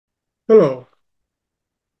Hello,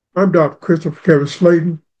 I'm Dr. Christopher Kevin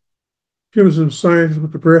Slaton, Human Scientist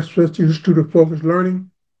with the Breast Institute of Focused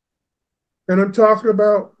Learning, and I'm talking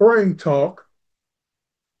about brain talk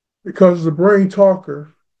because as a brain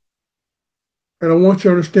talker, and I want you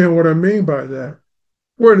to understand what I mean by that.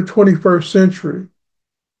 We're in the 21st century.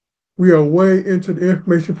 We are way into the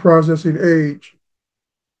information processing age,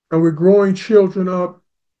 and we're growing children up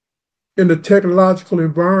in the technological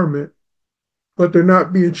environment, but they're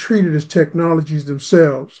not being treated as technologies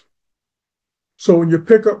themselves. So when you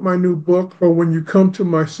pick up my new book or when you come to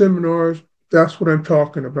my seminars, that's what I'm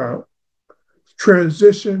talking about.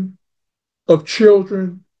 Transition of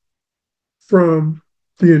children from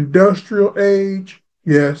the industrial age.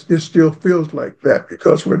 Yes, it still feels like that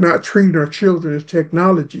because we're not treating our children as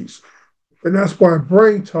technologies. And that's why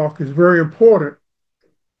brain talk is very important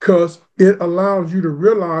because it allows you to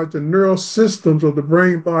realize the neural systems of the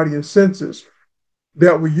brain, body, and senses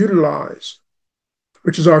that we utilize,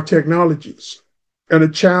 which is our technologies, and a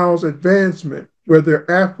child's advancement, whether they're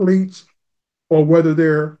athletes or whether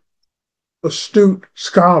they're astute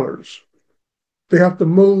scholars. They have to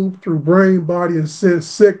move through brain, body, and sense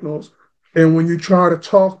signals. And when you try to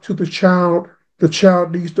talk to the child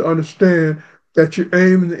needs to understand that you're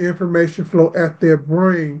aiming the information flow at their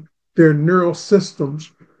brain, their neural systems,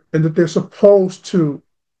 and that they're supposed to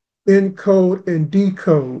encode and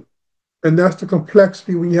decode. And that's the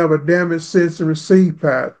complexity when you have a damaged sense and receive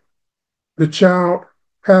path. The child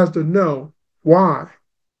has to know why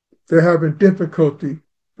they're having difficulty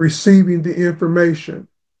receiving the information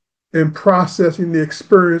and processing the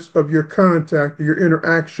experience of your contact, your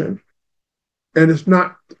interaction. And it's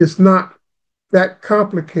not that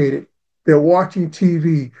complicated. They're watching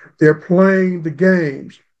TV, they're playing the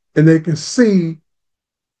games, and they can see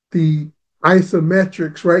the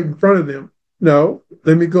isometrics right in front of them. No,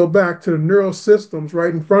 let me go back to the neural systems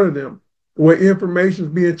right in front of them. The way information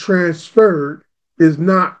is being transferred is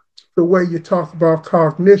not the way you talk about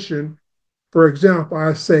cognition. For example,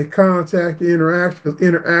 I say contact and interaction because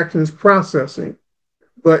interaction is processing,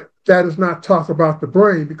 but that does not talk about the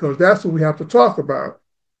brain because that's what we have to talk about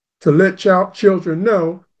to let children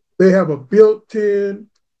know they have a built-in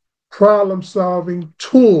problem-solving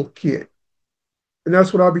toolkit. And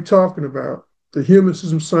that's what I'll be talking about, the Human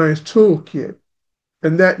System Science Toolkit.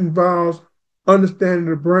 And that involves understanding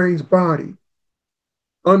the brain's body,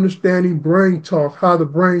 understanding brain talk, how the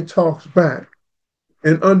brain talks back,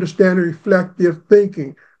 and understanding reflective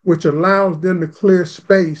thinking, which allows them to clear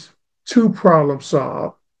space to problem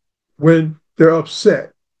solve when they're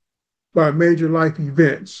upset by major life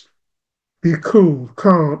events. Be cool,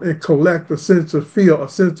 calm, and collect a sense of feel. A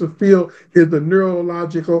sense of feel is the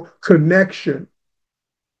neurological connection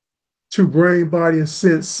to brain, body, and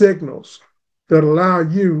sense signals that allow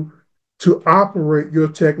you to operate your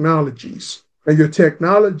technologies. And your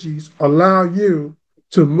technologies allow you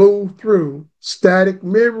to move through static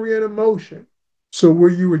memory and emotion. So where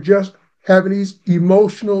you were just having these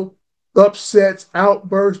emotional upsets,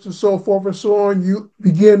 outbursts, and so forth and so on, you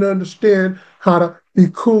begin to understand how to be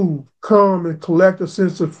cool, calm, and collect a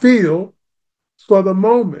sense of feel for the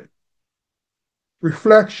moment.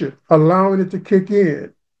 Reflection, allowing it to kick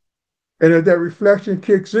in. And as that reflection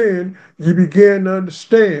kicks in, you begin to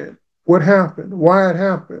understand what happened, why it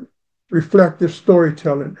happened. Reflective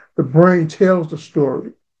storytelling. The brain tells the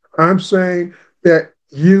story. I'm saying that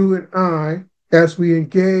you and I, as we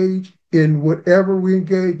engage in whatever we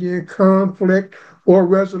engage in, conflict or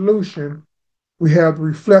resolution, we have the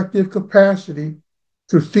reflective capacity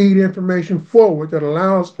to feed information forward that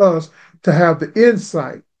allows us to have the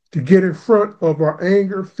insight to get in front of our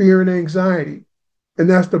anger, fear, and anxiety. And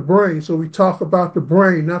that's the brain. So we talk about the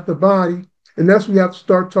brain, not the body. And that's what we have to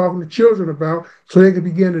start talking to children about so they can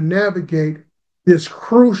begin to navigate this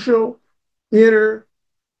crucial inner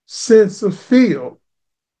sense of feel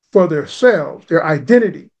for themselves, their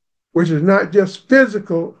identity, which is not just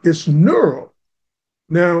physical, it's neural.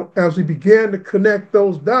 Now, as we begin to connect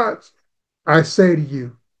those dots, I say to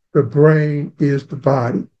you, the brain is the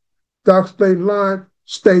body. Doc Stay Live,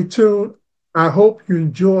 stay tuned. I hope you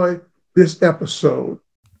enjoy this episode.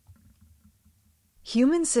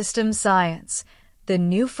 Human System Science, the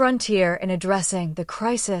new frontier in addressing the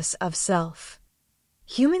crisis of self.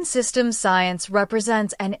 Human System Science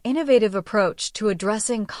represents an innovative approach to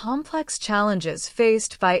addressing complex challenges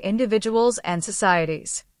faced by individuals and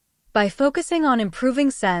societies. By focusing on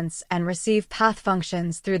improving sense and receive path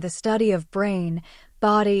functions through the study of brain,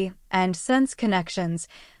 body, and sense connections,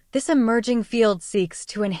 this emerging field seeks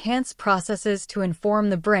to enhance processes to inform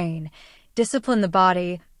the brain, discipline the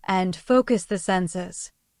body, and focus the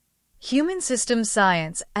senses. Human systems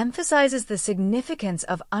science emphasizes the significance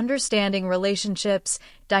of understanding relationships,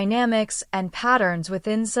 dynamics, and patterns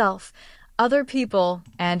within self, other people,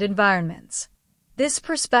 and environments. This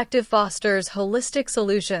perspective fosters holistic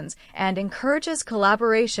solutions and encourages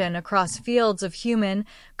collaboration across fields of human,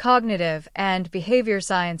 cognitive, and behavior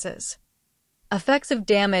sciences. Effects of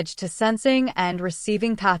damage to sensing and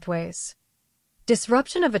receiving pathways.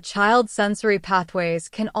 Disruption of a child's sensory pathways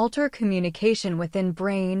can alter communication within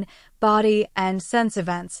brain, body, and sense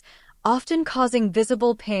events, often causing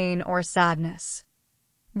visible pain or sadness.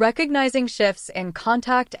 Recognizing shifts in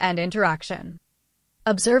contact and interaction.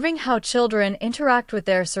 Observing how children interact with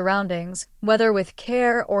their surroundings, whether with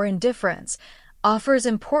care or indifference, offers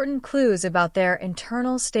important clues about their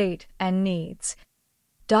internal state and needs.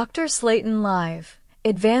 Dr. Slaton Live,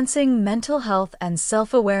 Advancing Mental Health and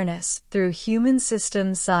Self-Awareness Through Human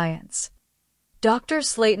Systems Science. Dr.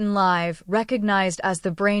 Slaton Live, recognized as the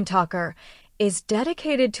Brain Talker, is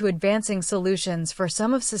dedicated to advancing solutions for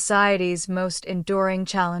some of society's most enduring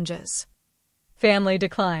challenges. Family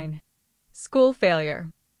decline. School failure.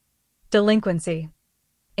 Delinquency.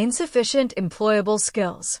 Insufficient employable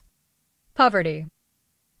skills. Poverty.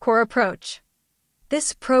 Core approach.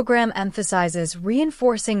 This program emphasizes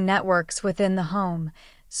reinforcing networks within the home,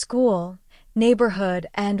 school, neighborhood,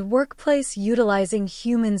 and workplace utilizing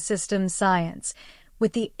human systems science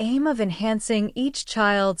with the aim of enhancing each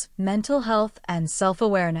child's mental health and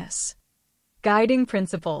self-awareness. Guiding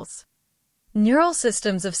principles. Neural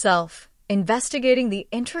systems of self, investigating the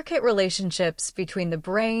intricate relationships between the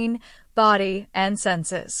brain, body, and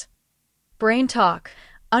senses. Brain talk,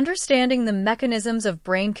 understanding the mechanisms of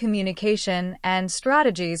brain communication and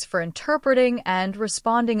strategies for interpreting and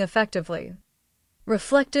responding effectively.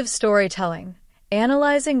 Reflective storytelling,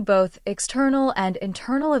 analyzing both external and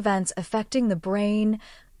internal events affecting the brain,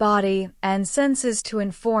 body, and senses to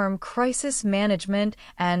inform crisis management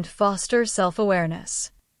and foster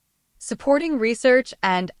self-awareness. Supporting research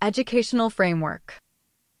and educational framework.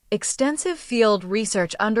 Extensive field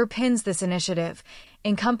research underpins this initiative,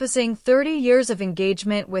 encompassing 30 years of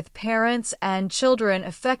engagement with parents and children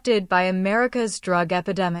affected by America's drug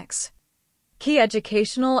epidemics. Key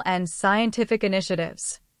educational and scientific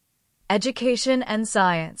initiatives. Education and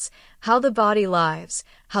Science, How the Body Lives,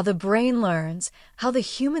 How the Brain Learns, How the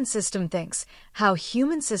Human System Thinks, How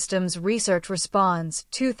Human Systems Research Responds,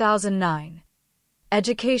 2009.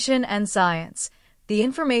 Education and Science, The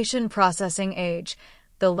Information Processing Age,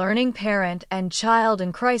 The Learning Parent and Child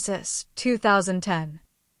in Crisis, 2010.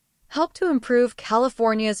 Help to improve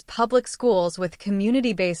California's public schools with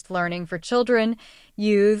community-based learning for children,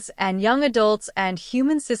 youths, and young adults and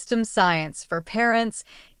human systems science for parents,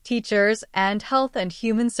 teachers, and health and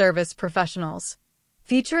human service professionals.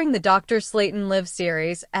 Featuring the Dr. Slaton Live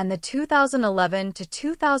series and the 2011 to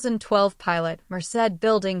 2012 pilot Merced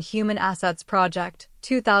Building Human Assets Project,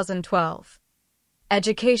 2012.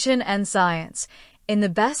 Education and Science, In the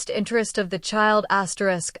Best Interest of the Child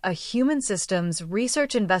 *, a human systems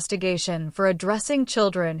research investigation for addressing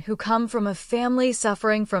children who come from a family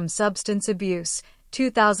suffering from substance abuse,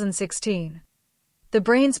 2016. The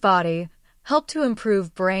Brain's Body, Help to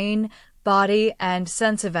Improve Brain, Body, and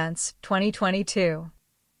Sense Events, 2022.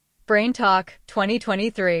 Brain Talk,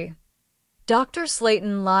 2023. Dr.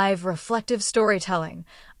 Slaton Live Reflective Storytelling,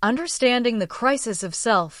 Understanding the Crisis of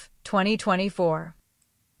Self, 2024.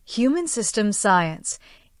 Human Systems Science,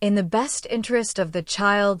 In the Best Interest of the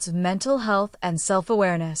Child's Mental Health and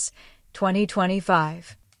Self-Awareness,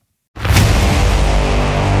 2025.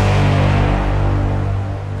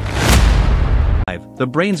 The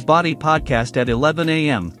Brain's Body podcast at 11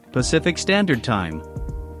 a.m. Pacific Standard Time.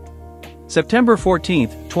 September 14,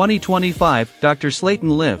 2025, Dr. Slaton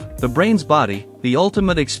Live, The Brain's Body, The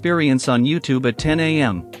Ultimate Experience on YouTube at 10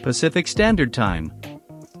 a.m. Pacific Standard Time.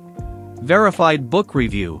 Verified book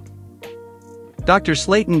review. Dr.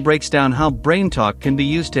 Slaton breaks down how brain talk can be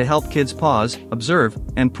used to help kids pause, observe,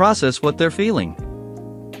 and process what they're feeling.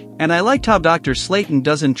 And I liked how Dr. Slaton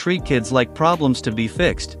doesn't treat kids like problems to be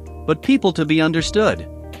fixed, but people to be understood.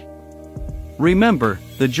 Remember,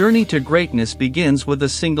 the journey to greatness begins with a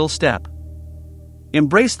single step.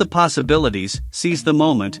 Embrace the possibilities, seize the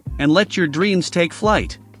moment, and let your dreams take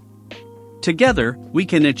flight. Together, we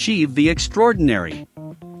can achieve the extraordinary.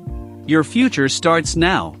 Your future starts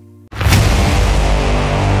now.